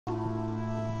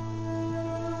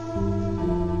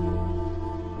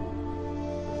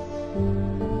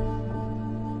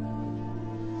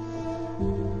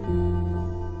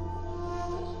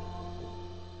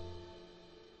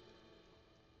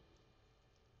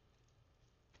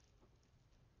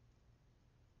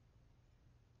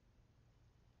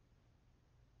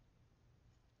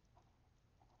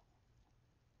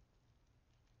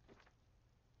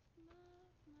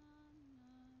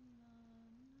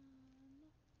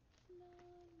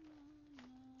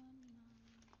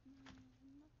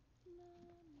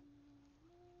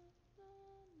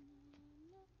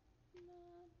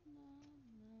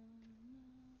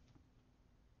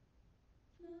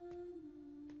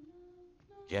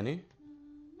Genie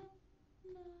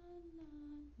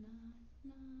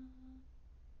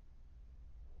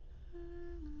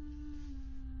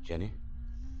genie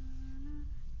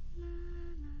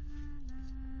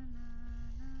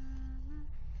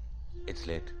it's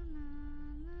late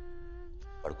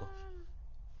పడుకో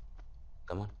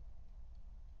come on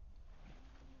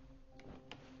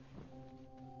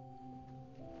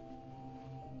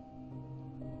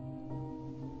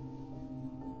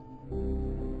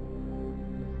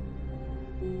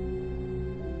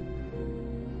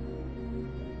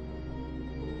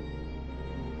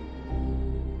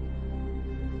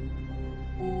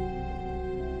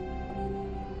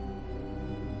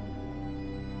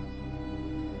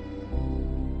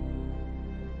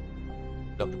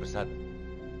doctor Prasad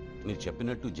మీరు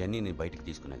చెప్పినట్టు జెన్నీని బయటికి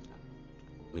తీసుకుని వెళ్తాను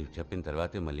మీరు చెప్పిన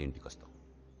తర్వాతే మళ్ళీ ఇంటికి వస్తాం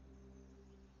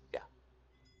యా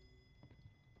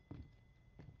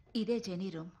ఇదే జెనీ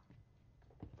రూమ్.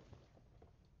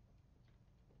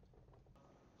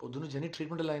 పొద్దున్న జెనీ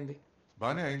ట్రీట్మెంట్ ఎలా అయింది?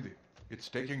 బానే అయింది.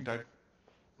 It's taking time.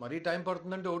 మరీ టైం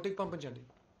పడుతుందంటే ఓటీకి పంపించండి.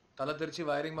 తల తెరిచి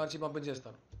వైరింగ్ మార్చి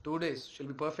పంపించేస్తాను. 2 days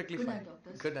షిల్ be perfectly fine.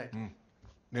 Good night.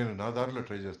 నేను నా దారిలో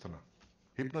ట్రై చేస్తున్నా.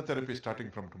 Hypnotherapy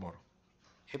starting from tomorrow.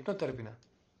 హిప్నోథెరపీనా?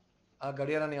 ఆ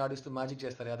గడియారాన్ని ఆడిస్తూ మ్యాజిక్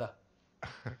చేస్తారు కదా?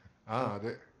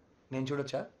 అదే. నేను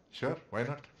చూడొచ్చా? Sure, why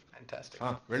not. ఫ్యాంటాస్టిక్.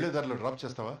 వెళ్ళే దారిలో డ్రాప్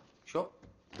చేస్తావా? షూర్.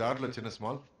 దారిలో చిన్న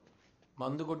స్మాల్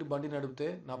మందు కొట్టి బండి నడిపితే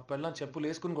నా పెళ్ళం చెప్పులు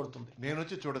వేసుకుని కొడుతుంది. నేను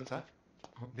వచ్చి చూడొచ్చా?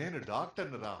 నేను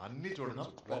డాక్టర్ని రా, అన్ని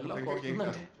చూడొచ్చు.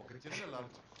 ఒక చిన్న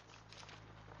లాంచ్.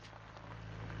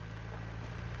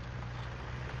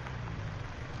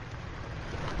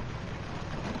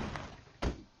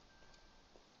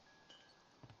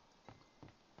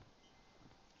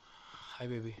 హాయ్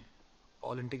బేబీ,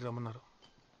 పాల్ ఇంటికి రమ్మన్నారు.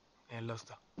 నేను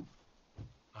వెళ్ళొస్తా.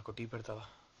 నాకు టీ పెడతావా?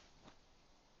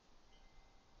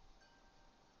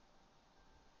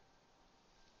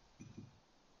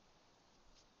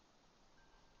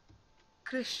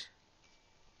 క్రిష్,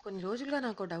 కొన్ని రోజులుగా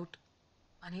నాకు డౌట్.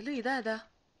 మన ఇల్లు ఇదా అదా?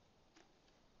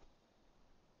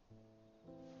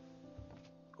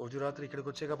 రోజు రాత్రి ఇక్కడికి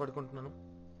వచ్చాక పడుకుంటున్నాను.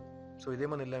 సో ఇదే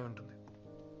మన ఇల్లు అయి ఉంటుంది.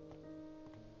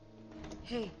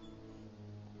 హే,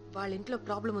 వాళ్ళ ఇంట్లో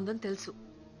ప్రాబ్లం ఉందని తెలుసు.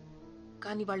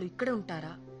 కానీ వాళ్ళు ఇక్కడే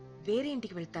ఉంటారా, వేరే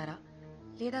ఇంటికి వెళ్తారా,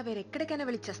 లేదా వేరెక్కడికైనా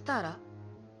వెళ్ళి చేస్తారా?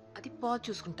 అది పాజ్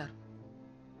చూసుకుంటారు.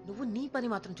 నువ్వు నీ పని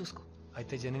మాత్రం చూసుకో.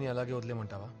 అయితే జెనీని అలాగే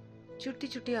వదిలేమంటావా? చుట్టి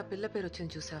చుట్టి ఆ పిల్ల పేరు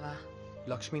వచ్చింది చూసావా?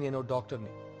 లక్ష్మి, నేను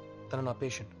డాక్టర్ని, తన నా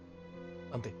పేషెంట్.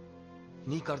 అంతే.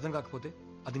 నీకు అర్థం కాకపోతే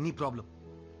అది నీ ప్రాబ్లం.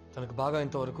 తనకు బాగా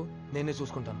అయ్యేంతవరకు నేనే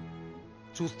చూసుకుంటాను.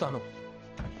 చూస్తాను.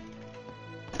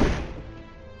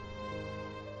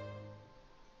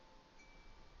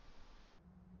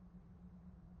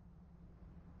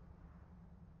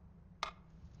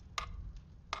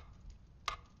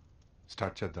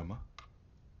 స్టార్ట్ చేద్దామా?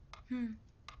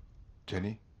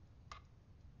 జెనీ,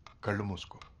 కళ్ళు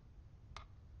మూసుకో.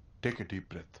 Take a deep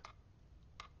breath.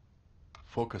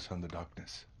 Focus on the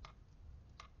darkness.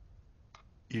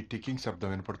 ఈ టికింగ్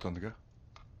శబ్దం వినపడుతుందిగా,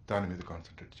 దాని మీద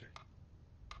కాన్సన్ట్రేట్ చేయి.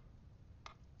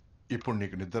 ఇప్పుడు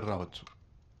నీకు నిద్ర రావచ్చు.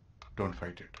 Don't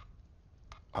fight it.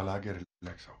 అలాగే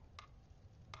రిలాక్స్ అవ్వు.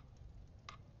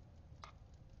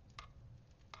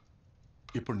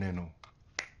 ఇప్పుడు నేను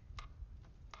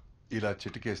ఇలా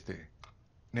చిటికేస్తే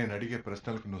నేను అడిగే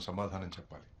ప్రశ్నలకు నువ్వు సమాధానం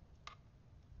చెప్పాలి.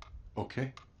 ఓకే?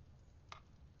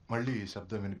 మళ్ళీ ఈ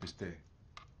శబ్దం వినిపిస్తే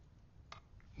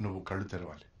నువ్వు కళ్ళు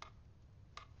తెరవాలి.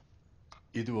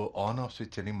 ఇది ఓ ఆన్ ఆఫ్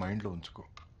స్విచ్ అని మైండ్లో ఉంచుకో.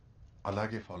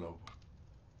 అలాగే ఫాలో అవ్వు.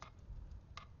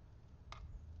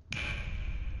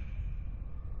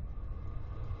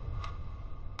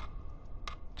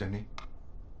 జెన్నీ,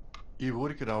 ఈ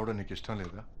ఊరికి రావడం నీకు ఇష్టం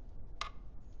లేదా?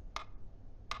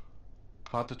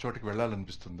 పాత చోటికి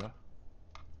వెళ్ళాలనిపిస్తుందా?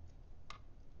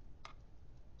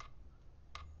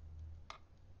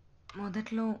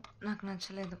 మొదట్లో నాకు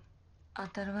నచ్చలేదు. ఆ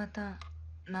తర్వాత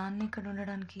నాన్న ఇక్కడ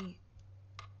ఉండడానికి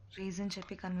రీజన్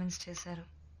చెప్పి కన్విన్స్ చేశారు.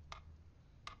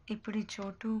 ఇప్పుడు ఈ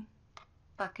చోటు,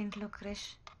 పక్కింట్లో క్రిష్,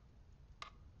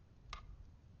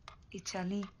 ఈ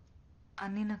చలి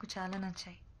అన్నీ నాకు చాలా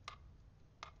నచ్చాయి.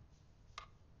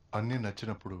 అన్నీ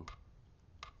నచ్చినప్పుడు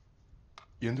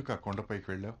ఎందుకు ఆ కొండపైకి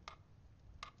వెళ్ళావు?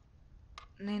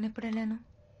 నేనెప్పుడు వెళ్ళాను?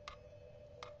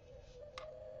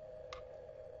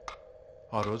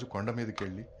 ఆ రోజు కొండ మీదకి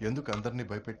వెళ్ళి ఎందుకు అందరినీ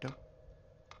భయపెట్టావు?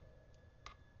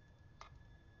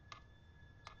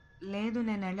 లేదు,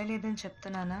 నేను వెళ్ళలేదని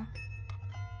చెప్తున్నానా?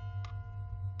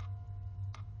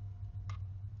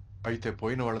 అయితే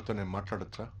పోయిన వాళ్ళతో నేను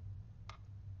మాట్లాడొచ్చా?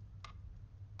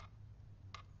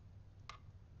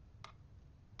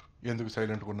 ఎందుకు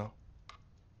సైలెంట్గా ఉన్నావు?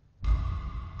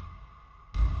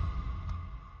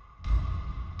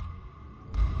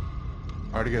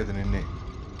 అడిగేది నిన్నే,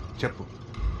 చెప్పు.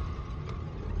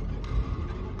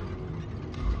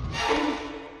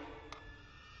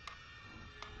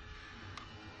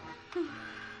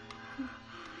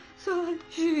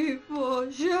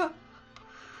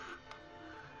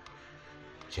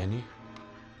 జెనీ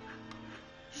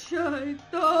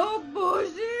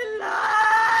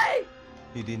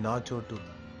ఇది నా చోటు,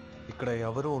 ఇక్కడ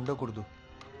ఎవరూ ఉండకూడదు.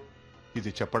 ఇది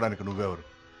చెప్పడానికి నువ్వెవరు?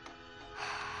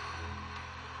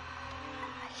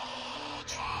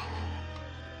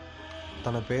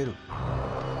 తన పేరు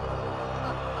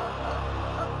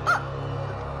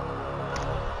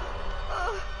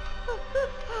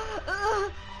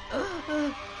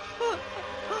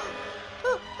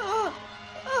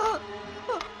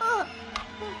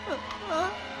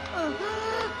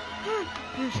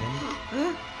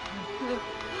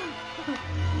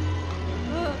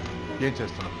ఏం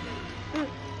చేస్తున్నావు?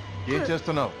 ఏం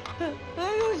చేస్తున్నావు?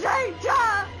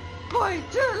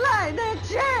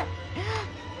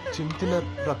 చింతిన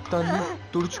రక్తాన్ని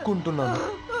తుడుచుకుంటున్నాను.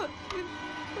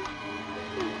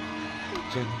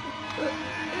 Genie,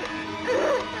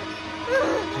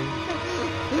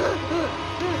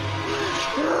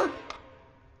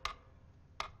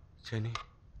 genie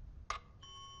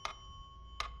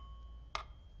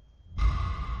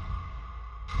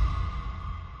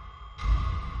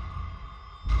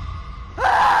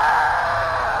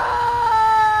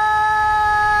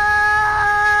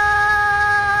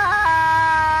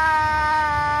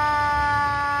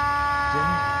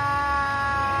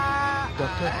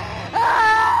doctor,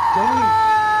 genie,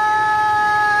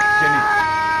 genie,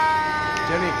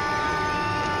 genie,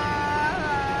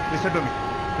 listen to me,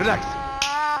 relax.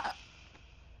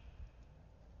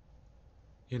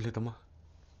 ఏం లేదమ్మా.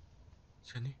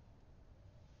 Genie,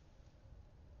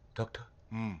 doctor.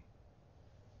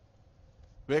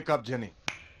 Wake up genie.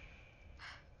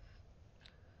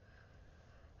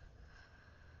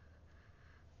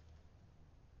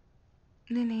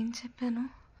 నేనేం చెప్పాను?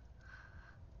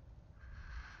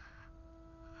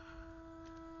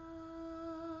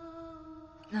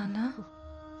 నాన్న,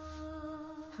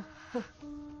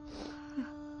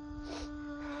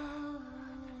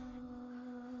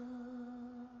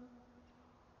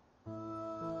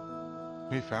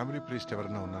 మీ ఫ్యామిలీ ప్రీస్ట్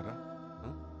ఎవరైనా ఉన్నారా?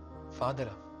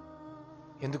 ఫాదరా?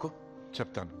 ఎందుకు?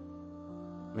 చెప్తాను.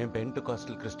 మేము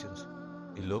పెంటెకాస్టల్ క్రిస్టియన్స్.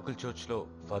 ఈ లోకల్ చర్చ్లో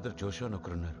ఫాదర్ జోషో అని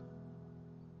ఒకరున్నారు.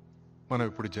 మనం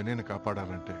ఇప్పుడు జెనీని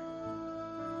కాపాడాలంటే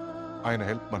ఆయన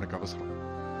హెల్ప్ మనకు అవసరం.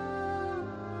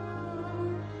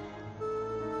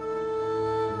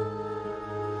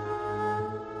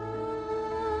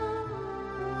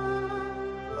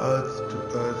 Earth to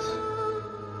earth,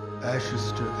 ashes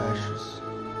to ashes,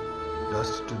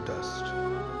 dust to dust.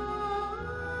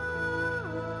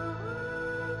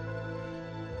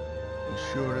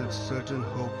 Ensuring certain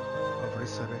hope of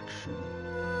resurrection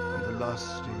on the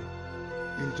last day.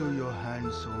 Into your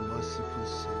hands, O merciful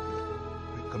Savior,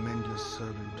 we commend your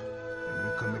servant and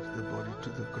we commit the body to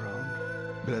the ground.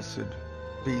 Blessed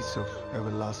peace of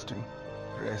everlasting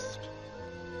rest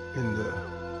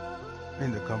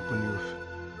in the company of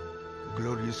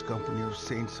glorious company of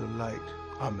saints of light.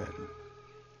 Amen.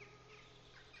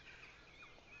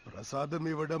 ప్రసాదం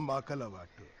ఇవ్వడం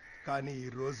మాకలవాటు, కానీ ఈ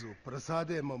రోజు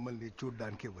ప్రసాదే మమ్మల్ని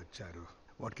చూడ్డానికి వచ్చారు.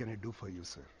 What can I do for you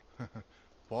sir?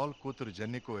 Paul కూతురు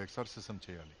జెన్నీకు exorcism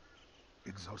చేయాలి.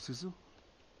 ఎగ్జార్సిజం?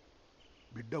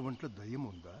 బిడ్డ ఒంట్లో దయ్యం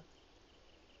ఉందా?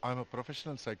 ఆమె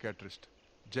ప్రొఫెషనల్ సైకాట్రిస్ట్.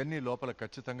 జెన్నీ లోపల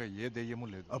ఖచ్చితంగా ఏ దెయ్యమూ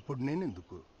లేదు. అప్పుడు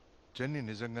నేనెందుకు? జెన్నీ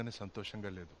నిజంగానే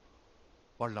సంతోషంగా లేదు.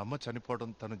 వాళ్ళ అమ్మ చనిపోవడం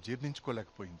తను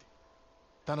జీర్ణించుకోలేకపోయింది.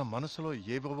 తన మనసులో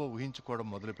ఏవేవో ఊహించుకోవడం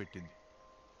మొదలుపెట్టింది.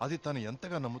 అది తను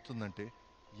ఎంతగా నమ్ముతుందంటే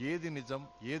ఏది నిజం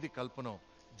ఏది కల్పనో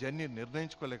జెన్నీ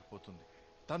నిర్ణయించుకోలేకపోతుంది.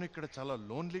 తను ఇక్కడ చాలా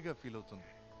లోన్లీగా ఫీల్ అవుతుంది.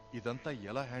 ఇదంతా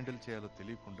ఎలా హ్యాండిల్ చేయాలో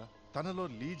తెలియకుండా తనలో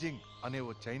లీజింగ్ అనే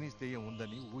ఓ చైనీస్ దెయ్యం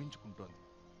ఉందని ఊహించుకుంటోంది.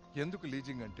 ఎందుకు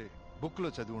లీజింగ్ అంటే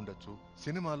బుక్లో చదివి ఉండొచ్చు,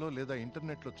 సినిమాలో లేదా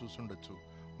ఇంటర్నెట్లో చూసుండొచ్చు.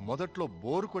 మొదట్లో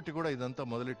బోరు కొట్టి కూడా ఇదంతా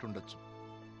మొదలెట్టుండొచ్చు.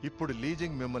 ఇప్పుడు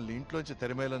లీజింగ్ మిమ్మల్ని ఇంట్లోంచి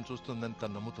తెరమేయాలని చూస్తుందని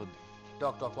తను నమ్ముతుంది.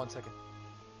 Doctor 1 second.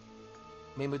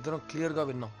 మేమిద్దరం క్లియర్గా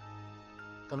విన్నాం.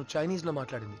 తను చైనీస్లో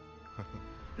మాట్లాడింది.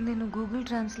 నేను గూగుల్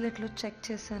ట్రాన్స్లేట్లో చెక్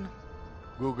చేశాను.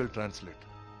 Google translate.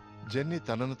 జెన్నీ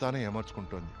తనను తానే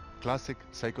ఏమర్చుకుంటోంది. Classic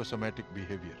psychosomatic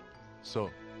behaviour. సో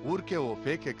ఊరికే ఓ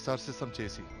ఫేక్ ఎక్సార్సిజం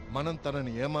చేసి మనం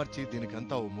తనని ఏమార్చి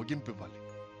దీనికంతా ఓ ముగింపు ఇవ్వాలి.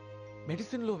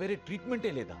 మెడిసిన్లో వేరే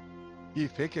ట్రీట్మెంటే లేదా? ఈ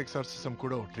ఫేక్ ఎక్సార్సిజం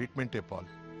కూడా ఓ ట్రీట్మెంటే పాల్.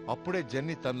 అప్పుడే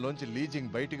జెన్నీ తనలోంచి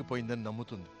లీజింగ్ బయటికి పోయిందని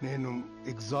నమ్ముతుంది. నేను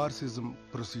ఎగ్జార్సిజం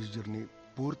ప్రొసీజర్ని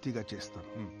పూర్తిగా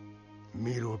చేస్తాను.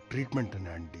 మీరు ట్రీట్మెంట్ అని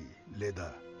అండి లేదా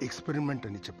ఎక్స్పెరిమెంట్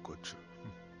అని చెప్పుకోవచ్చు.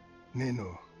 నేను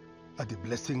అది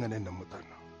బ్లెస్సింగ్ అనే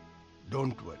నమ్ముతాను.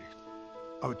 Don't worry.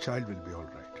 Our child will be all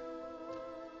right.